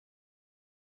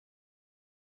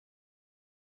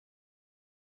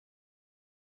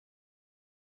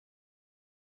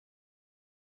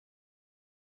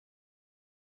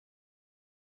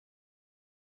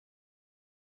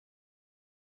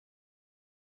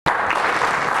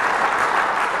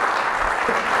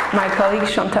my colleague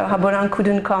Chantal Rabolin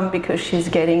couldn't come because she's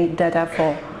getting data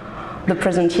for the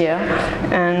present year,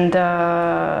 and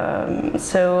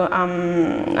so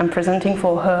I'm presenting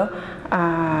for her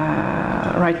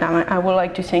right now. I would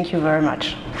like to thank you very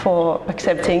much for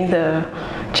accepting the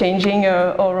changing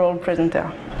oral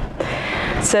presenter.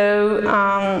 So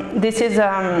this is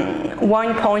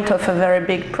one point of a very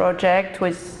big project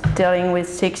with dealing with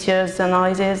 6 years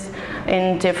analysis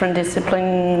in different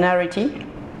disciplinarity.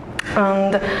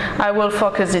 And I will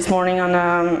focus this morning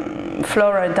on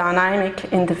Flora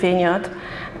dynamic in the vineyard.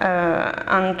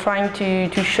 I'm trying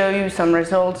to show you some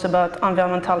results about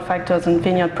environmental factors and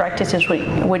vineyard practices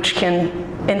which can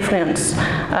influence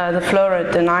the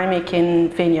Flora dynamic in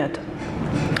vineyard.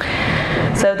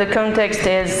 So the context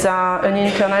is an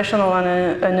international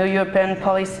and a European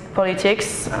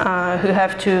politics who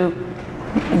have to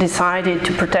decided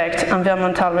to protect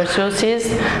environmental resources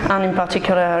and in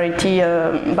particularity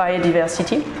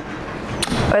biodiversity.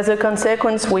 As a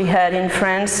consequence, we had in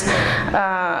France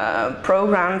a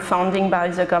program funding by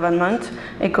the government,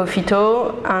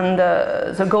 Ecofito, and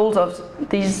the goals of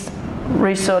these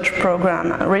research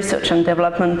and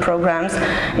development programs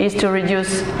is to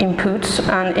reduce inputs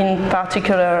and in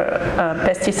particular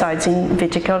pesticides in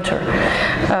viticulture.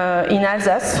 In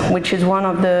Alsace, which is one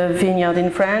of the vineyards in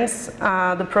France,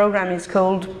 the program is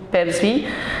called PEPSV.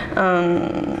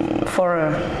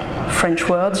 For French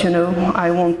words, you know,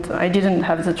 I didn't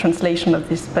have the translation of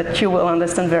this, but you will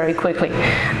understand very quickly.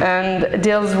 And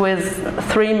deals with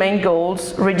 3 main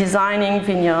goals: redesigning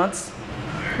vineyards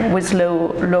with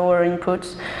lower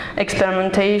inputs,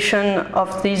 experimentation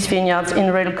of these vineyards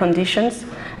in real conditions,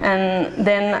 and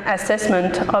then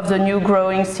assessment of the new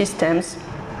growing systems,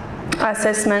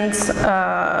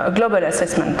 global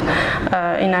assessment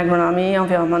in agronomy,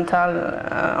 environment,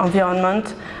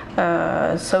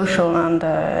 social and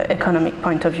economic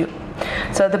point of view.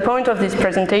 So the point of this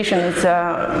presentation is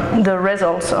the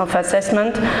results of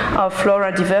assessment of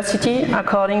flora diversity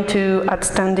according to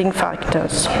outstanding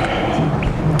factors.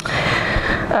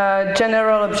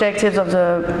 General objectives of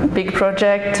the big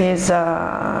project is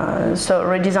so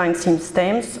redesign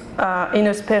systems in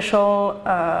a special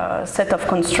set of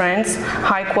constraints,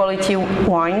 high quality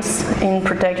wines in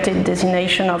protected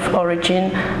designation of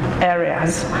origin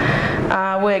areas.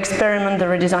 We experiment the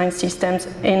redesign systems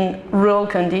in rural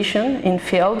condition in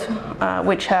field,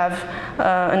 which have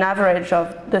an average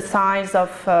of the size of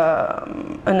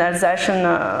an Alsatian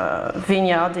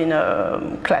vineyard in a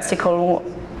classical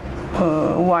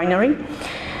winery,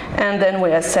 and then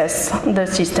we assess the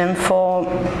system for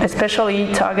especially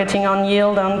targeting on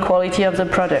yield and quality of the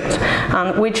product.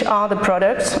 And which are the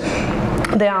products?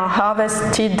 They are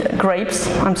harvested grapes,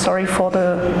 I'm sorry for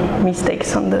the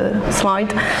mistakes on the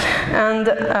slide, and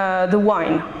the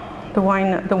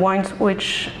wines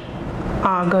which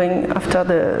are going after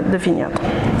the vineyard.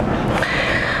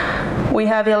 We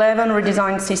have 11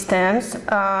 redesigned systems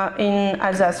in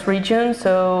Alsace region,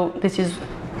 so this is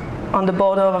on the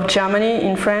border of Germany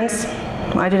in France.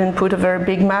 I didn't put a very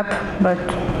big map, but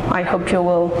I hope you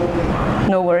will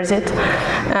know where is it.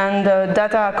 And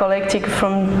data are collected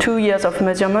from 2 years of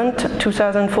measurement,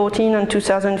 2014 and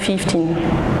 2015.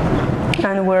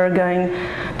 And we're going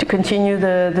to continue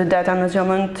the data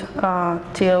measurement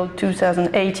till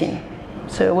 2018.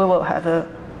 So we will have a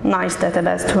nice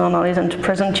database to analyze and to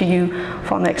present to you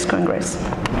for next Congress.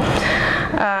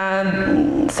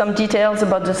 Some details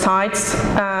about the sites.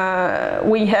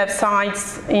 We have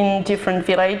sites in different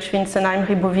villages: Winsenheim,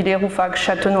 Ribeauvillers, Rouffach,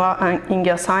 Châteaunois and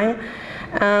Ingersheim.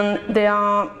 And they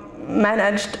are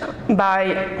managed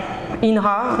by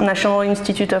INRA, National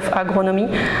Institute of Agronomy,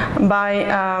 by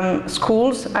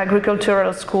schools,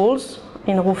 agricultural schools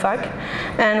in Rouffach,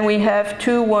 and we have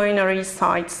 2 winery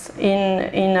sites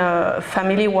in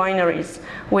family wineries,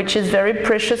 which is very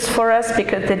precious for us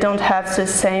because they don't have the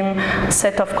same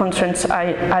set of constraints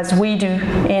as we do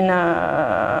in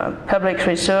public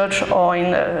research or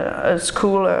in a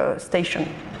school station.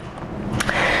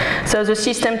 So the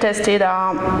system tested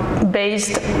are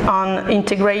based on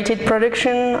integrated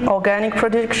production, organic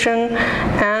production,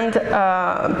 and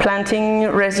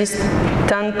planting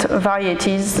resistant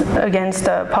varieties against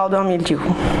powder mildew.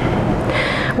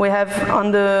 We have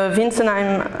on the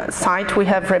Winsenheim site, we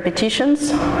have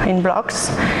repetitions in blocks,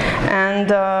 and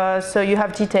so you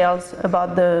have details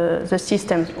about the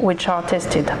systems which are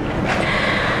tested.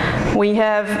 We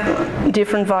have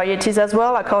different varieties as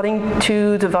well, according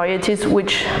to the varieties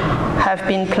which have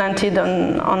been planted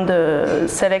on the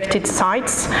selected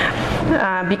sites,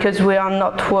 because we are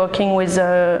not working with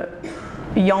a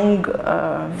young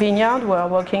vineyard. We are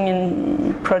working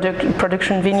in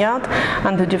production vineyard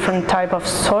and the different type of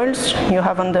soils you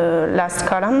have on the last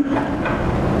column.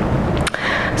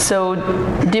 So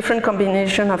different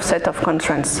combination of set of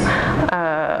constraints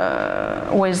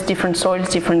with different soils,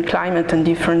 different climate, and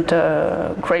different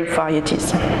grape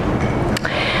varieties.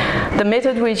 The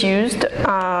method we used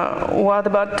was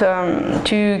about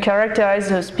to characterize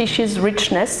the species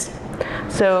richness.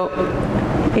 So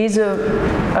is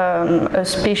a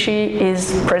species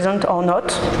is present or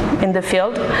not in the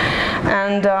field,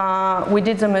 and we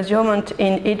did the measurement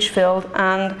in each field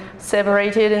and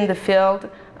separated in the field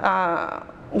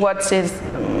what is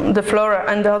the flora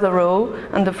under the row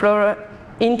and the flora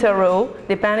inter-row.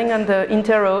 Depending on the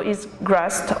inter-row is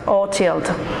grassed or tilled.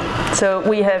 So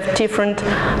we have different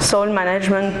soil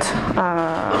management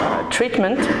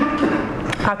treatment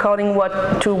according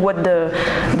to what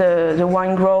the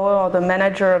wine grower or the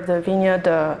manager of the vineyard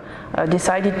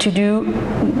decided to do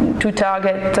to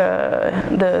target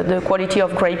the quality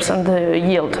of grapes and the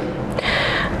yield.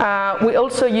 We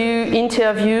also use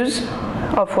interviews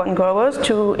of wine growers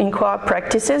to inquire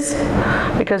practices,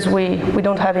 because we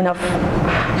don't have enough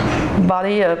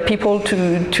people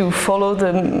to follow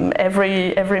them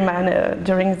every man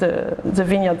during the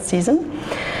vineyard season.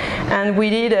 And we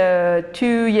did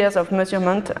 2 years of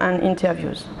measurement and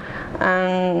interviews.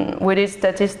 And we did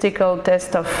statistical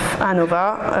test of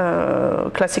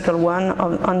ANOVA, classical one,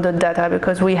 on the data,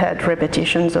 because we had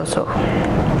repetitions also.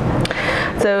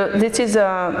 So this is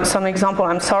some example.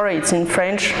 I'm sorry, it's in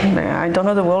French. I don't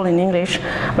know the word in English,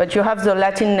 but you have the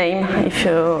Latin name if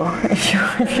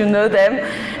you know them.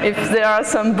 If there are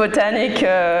some botanic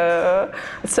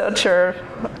searcher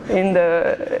in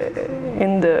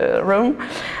the room,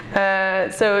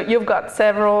 so you've got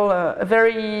several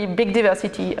very big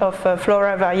diversity of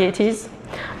flora varieties,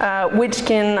 which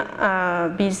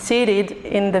can be seeded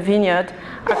in the vineyard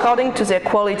according to their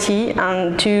quality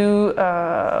and to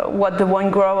what the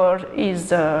wine grower is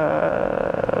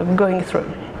going through.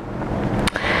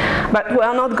 But we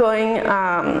are not going,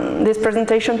 this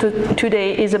presentation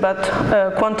today is about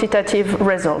quantitative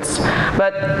results.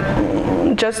 But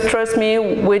just trust me,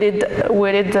 we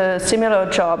did a similar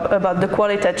job about the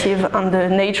qualitative and the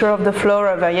nature of the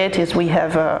flora varieties we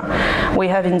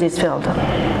have in this field.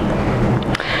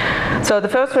 So the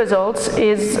first results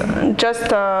is just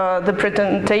the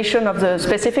presentation of the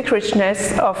specific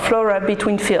richness of flora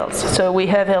between fields. So we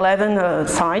have 11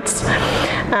 sites,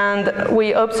 and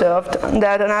we observed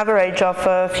that an average of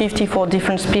 54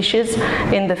 different species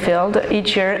in the field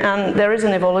each year, and there is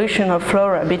an evolution of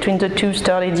flora between the two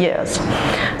studied years.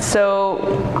 So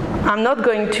I'm not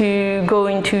going to go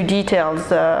into details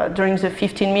during the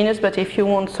 15 minutes, but if you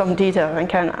want some detail,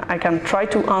 I can try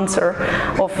to answer,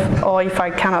 or if I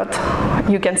cannot,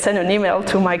 you can send an email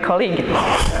to my colleague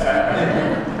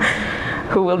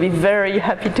who will be very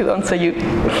happy to answer you.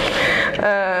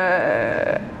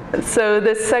 So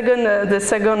the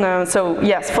second, so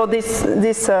yes, for this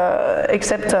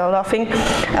except laughing,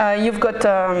 you've got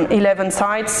 11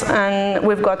 sites, and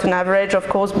we've got an average, of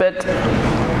course, but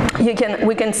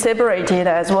we can separate it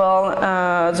as well,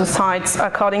 the sites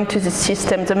according to the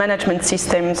system, the management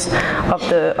systems of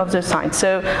the site.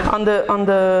 So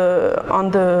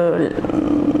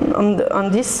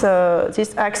on this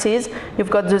axis,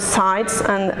 you've got the sites,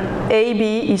 and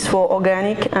AB is for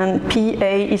organic and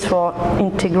PA is for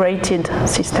integrated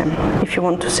system, if you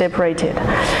want to separate it.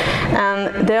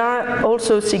 And there are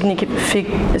also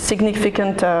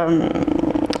significant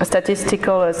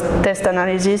statistical test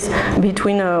analysis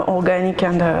between organic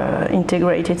and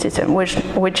integrated system,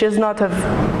 which is not a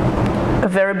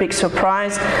very big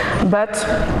surprise, but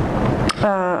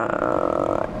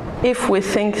if we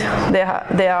think there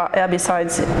are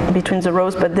herbicides between the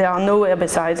rows, but there are no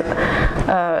herbicides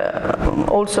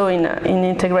also in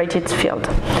integrated field,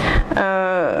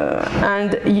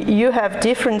 and you have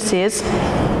differences.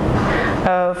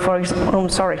 For example,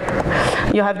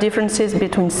 you have differences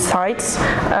between sites.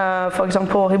 For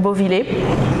example, Ribeauvillé,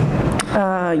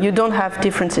 you don't have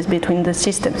differences between the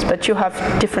systems, but you have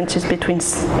differences between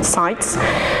sites.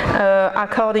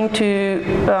 According to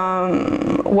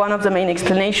one of the main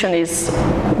explanations is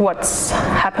what's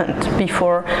happened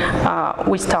before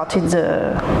we started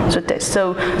the test.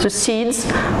 So the seeds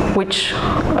which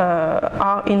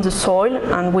are in the soil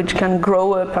and which can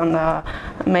grow up and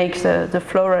make the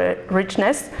flora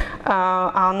richness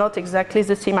are not exactly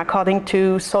the same according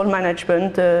to soil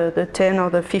management the 10 or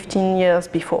the 15 years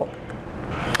before.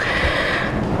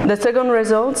 The second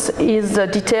result is the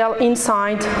detail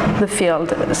inside the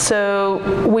field. So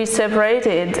we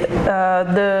separated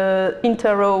the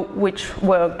inter-row which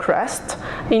were grassed,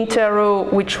 inter-row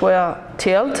which were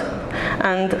tilled,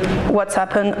 and what's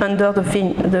happened under the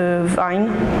vine.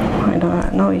 I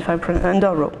don't know if I pronounce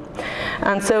under row.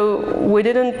 And so we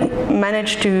didn't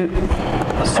manage to.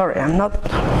 Sorry, I'm not.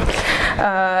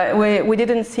 We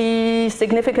didn't see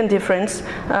significant difference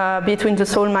between the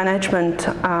soil management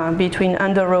between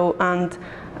under row and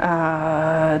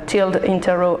tilled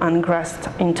interrow and grassed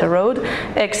interrow,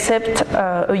 except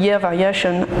a year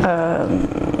variation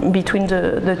between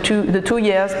the two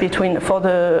years between for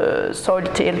the soil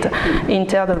tilled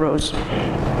inter the rows.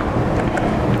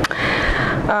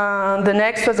 The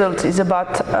next result is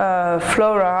about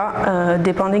flora,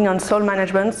 depending on soil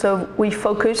management. So we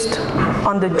focused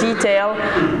on the detail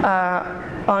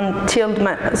on tilled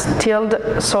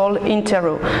soil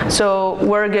interrow. So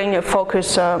we're going to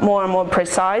focus more and more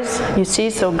precise, you see,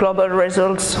 so global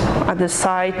results at the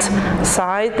side.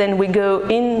 Then we go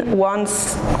in one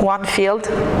field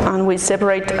and we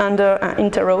separate under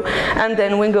interrow, and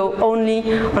then we go only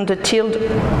on the tilled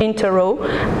interrow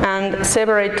and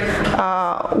separate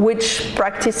which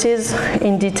practices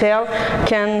in detail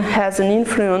can has an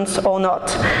influence or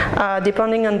not,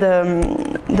 depending on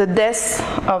the depth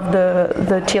of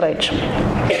the tillage,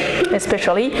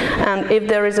 especially, and if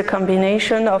there is a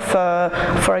combination of,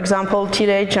 for example,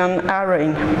 tillage and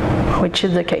harrowing, which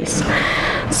is the case.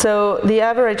 So the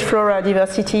average flora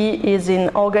diversity is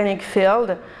in organic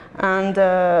field, and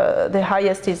the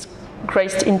highest is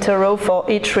graced interrow for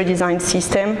each redesigned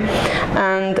system,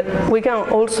 and we can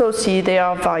also see there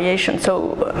are variations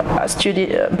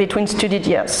between studied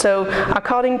years. So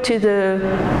according to the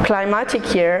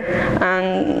climatic year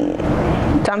and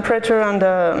temperature and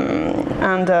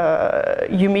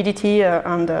humidity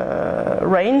and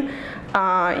rain,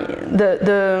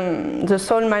 the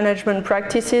soil management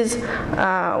practices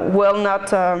will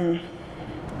not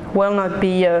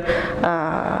be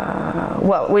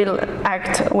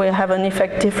will have an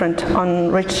effect different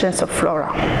on richness of flora.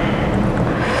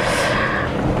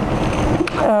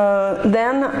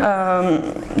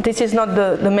 This is not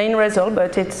the main result,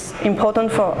 but it's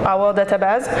important for our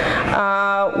database.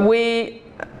 We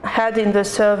had in the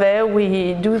survey,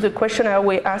 we do the questionnaire,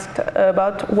 we asked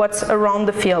about what's around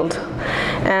the field.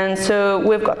 And so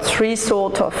we've got three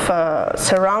sorts of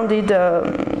surrounded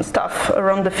stuff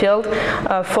around the field: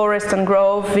 forest and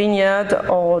grove, vineyard,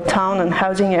 or town and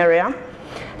housing area.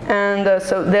 And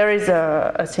so there is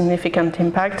a significant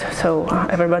impact, so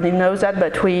everybody knows that,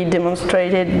 but we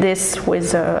demonstrated this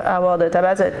with our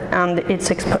database, and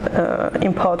it's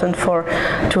important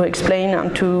to explain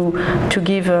and to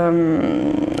give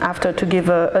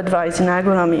advice in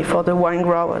agronomy for the wine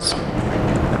growers.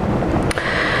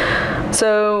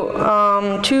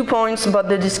 So 2 points about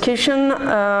the discussion.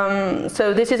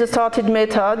 So this is a started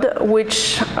method,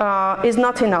 which is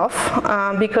not enough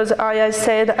because I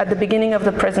said at the beginning of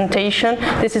the presentation,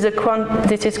 this is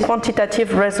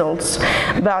quantitative results.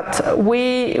 But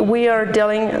we are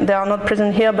dealing, they are not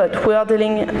present here, but we are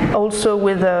dealing also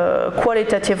with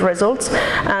qualitative results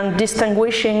and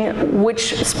distinguishing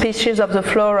which species of the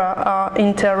flora are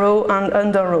interrow and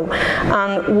underrow.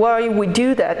 And why we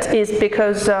do that is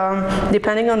because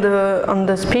depending on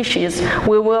the species,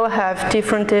 we will have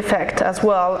different effect as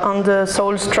well on the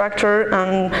soil structure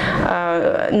and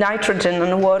nitrogen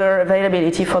and water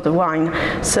availability for the wine.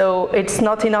 So it's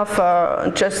not enough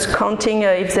just counting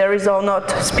if there is or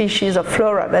not species of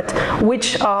flora, but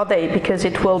which are they, because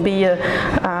it will be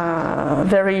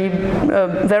very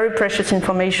precious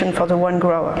information for the wine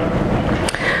grower.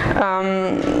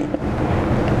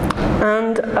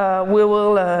 And we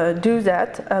will do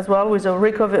that as well with a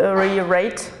recovery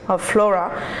rate of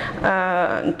flora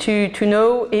to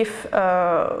know if,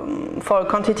 for a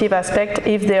quantitative aspect,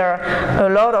 if there are a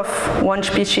lot of one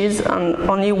species and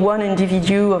only one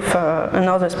individual of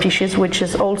another species, which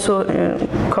is also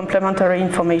complementary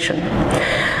information.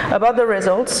 About the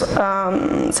results,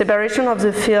 separation of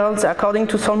the fields according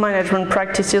to soil management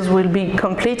practices will be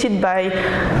completed by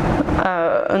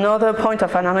another point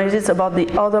of analysis about the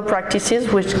other practices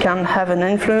which can have an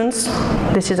influence.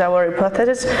 This is our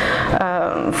hypothesis.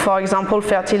 For example,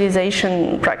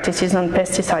 fertilization practices and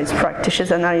pesticides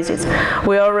practices analysis.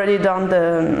 We already done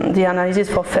the analysis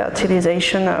for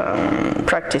fertilization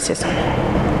practices.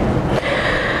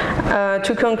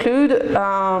 To conclude,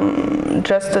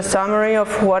 just a summary of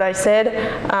what I said.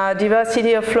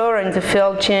 Diversity of flora in the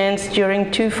field changed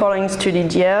during two following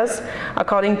studied years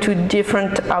according to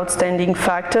different outstanding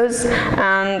factors,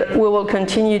 and we will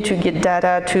continue to get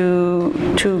data to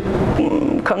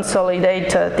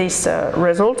consolidate these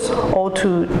results, or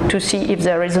to see if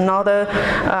there is another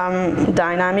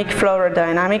flora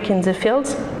dynamic in the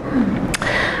fields.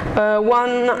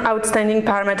 One outstanding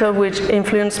parameter which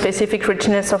influences specific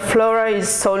richness of flora is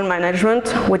soil management,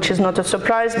 which is not a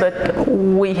surprise, but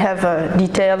we have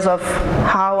details of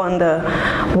how and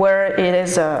where it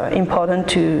is important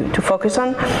to focus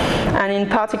on, and in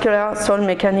particular soil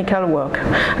mechanical work.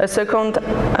 A second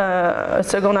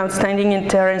outstanding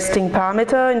interesting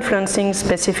parameter influencing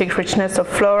specific richness of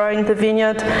flora in the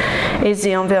vineyard is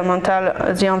the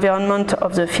environment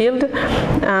of the field,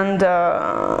 and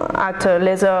at a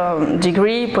lesser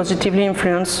degree positively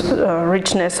influence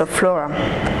richness of flora.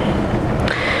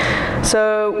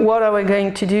 So what are we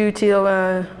going to do till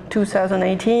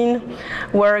 2018?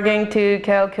 We're going to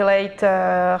calculate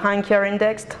Rankier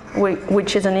index,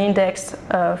 which is an index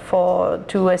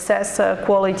to assess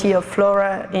quality of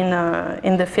flora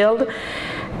in the field,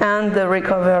 and the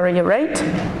recovery rate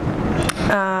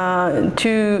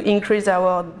to increase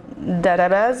our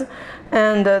database,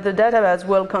 and the database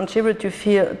will contribute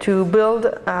to build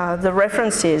the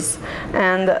references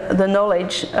and the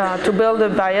knowledge to build a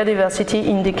biodiversity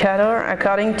indicator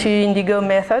according to Indigo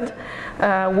method,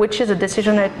 which is a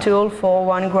decision aid tool for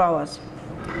wine growers.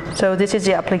 So this is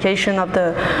the application of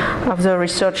the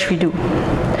research we do.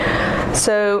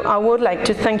 So I would like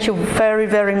to thank you very,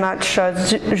 very much,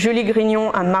 Julie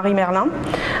Grignon and Marie Merlin,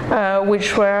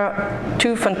 which were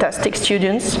two fantastic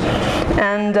students,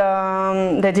 and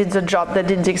they did the job, they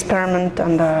did the experiment,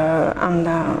 and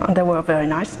they were very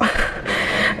nice.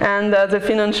 And the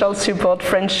financial support,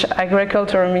 French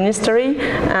Agricultural Ministry,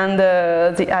 and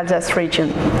the Alsace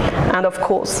region. And of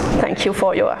course, thank you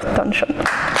for your attention.